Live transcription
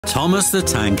Thomas the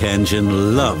Tank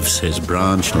Engine loves his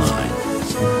branch line.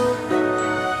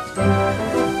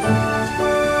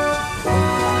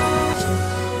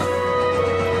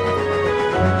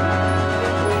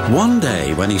 One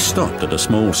day when he stopped at a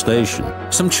small station,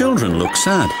 some children looked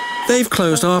sad. They've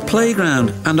closed our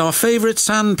playground and our favourite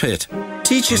sand pit.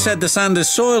 Teacher said the sand is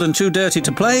soiled and too dirty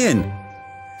to play in.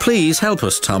 Please help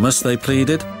us, Thomas, they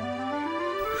pleaded.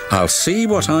 I'll see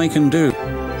what I can do.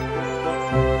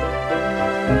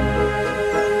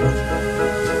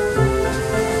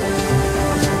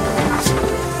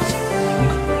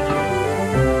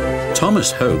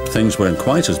 Thomas hoped things weren't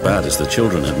quite as bad as the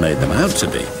children had made them out to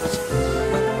be.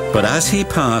 But as he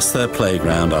passed their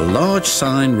playground, a large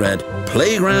sign read,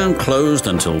 "Playground closed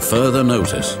until further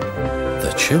notice."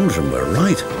 The children were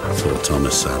right, thought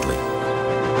Thomas sadly.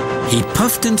 He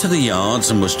puffed into the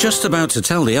yards and was just about to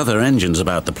tell the other engines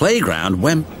about the playground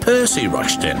when Percy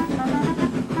rushed in.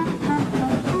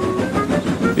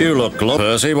 "You look glum,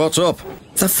 Percy, what's up?"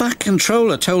 The Fat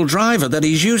Controller told Driver that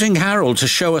he's using Harold to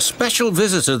show a special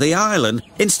visitor the island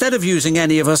instead of using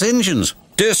any of us engines.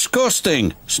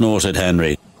 "Disgusting," snorted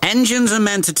Henry. "Engines are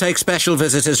meant to take special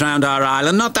visitors round our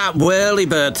island, not that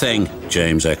whirly-bird thing,"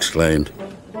 James exclaimed.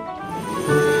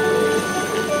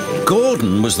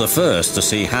 Gordon was the first to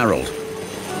see Harold.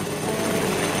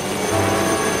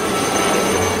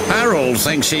 "Harold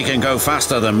thinks he can go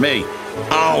faster than me.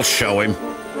 I'll show him."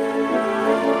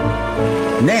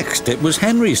 Next, it was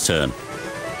Henry's turn.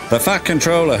 "The Fat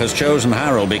Controller has chosen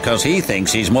Harold because he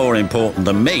thinks he's more important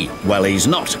than me." Well, he's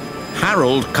not.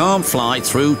 Harold can't fly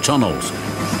through tunnels.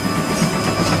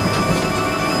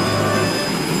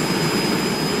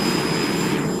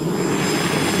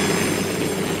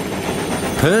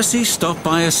 Percy stopped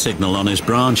by a signal on his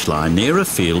branch line near a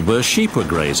field where sheep were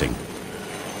grazing.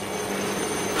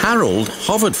 Harold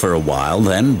hovered for a while,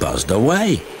 then buzzed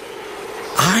away.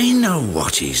 "I know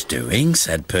what he's doing,"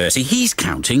 said Percy. "He's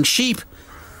counting sheep."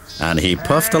 And he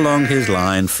puffed along his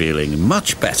line, feeling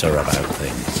much better about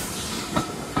things.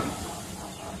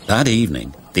 That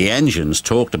evening, the engines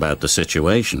talked about the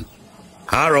situation.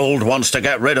 "Harold wants to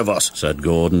get rid of us," said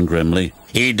Gordon grimly.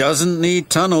 "He doesn't need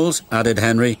tunnels," added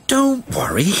Henry. "Don't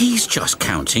worry, he's just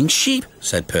counting sheep,"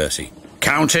 said Percy.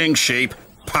 "Counting sheep?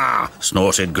 Pah!"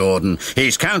 snorted Gordon.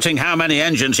 "He's counting how many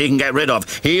engines he can get rid of.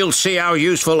 He'll see how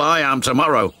useful I am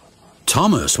tomorrow."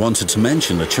 Thomas wanted to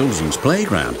mention the children's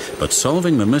playground, but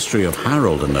solving the mystery of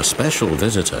Harold and the special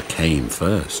visitor came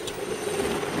first.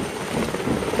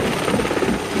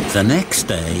 The next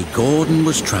day, Gordon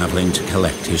was travelling to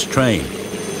collect his train.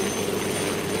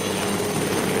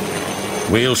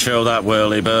 "We'll show that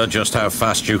whirlybird just how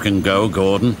fast you can go,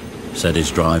 Gordon," said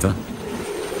his driver.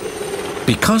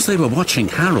 Because they were watching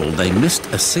Harold, they missed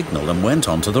a signal and went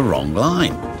onto the wrong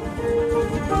line.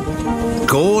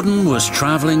 Gordon was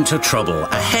travelling to trouble.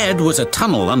 Ahead was a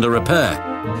tunnel under repair.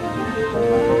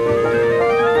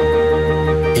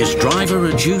 His driver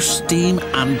reduced steam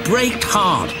and braked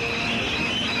hard.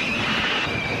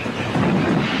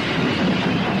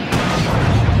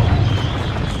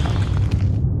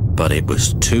 But it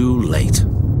was too late.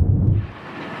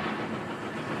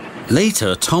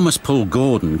 Later, Thomas pulled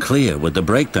Gordon clear with the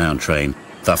breakdown train.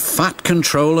 The Fat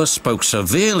Controller spoke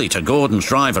severely to Gordon's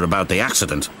driver about the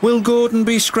accident. "Will Gordon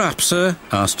be scrapped, sir?"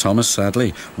 asked Thomas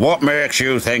sadly. "What makes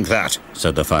you think that?"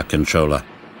 said the Fat Controller.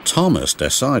 Thomas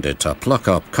decided to pluck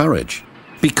up courage.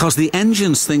 "Because the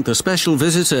engines think the special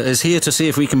visitor is here to see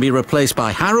if we can be replaced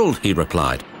by Harold," he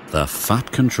replied. The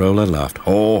Fat Controller laughed.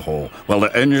 "Ho, ho. Well,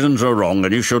 the engines are wrong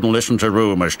and you shouldn't listen to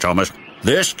rumours, Thomas.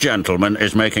 This gentleman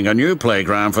is making a new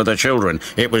playground for the children.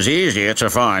 It was easier to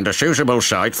find a suitable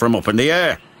site from up in the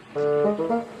air."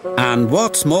 "And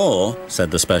what's more,"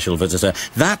 said the special visitor,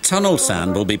 "that tunnel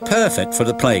sand will be perfect for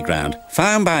the playground.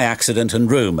 Found by accident and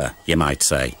rumour, you might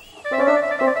say."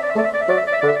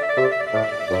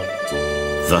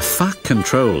 The Fat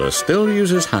Controller still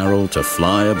uses Harold to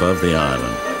fly above the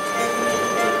island.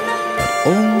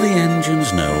 But all the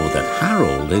engines know that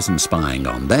Harold isn't spying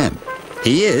on them.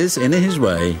 He is, in his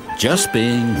way, just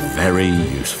being very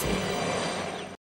useful.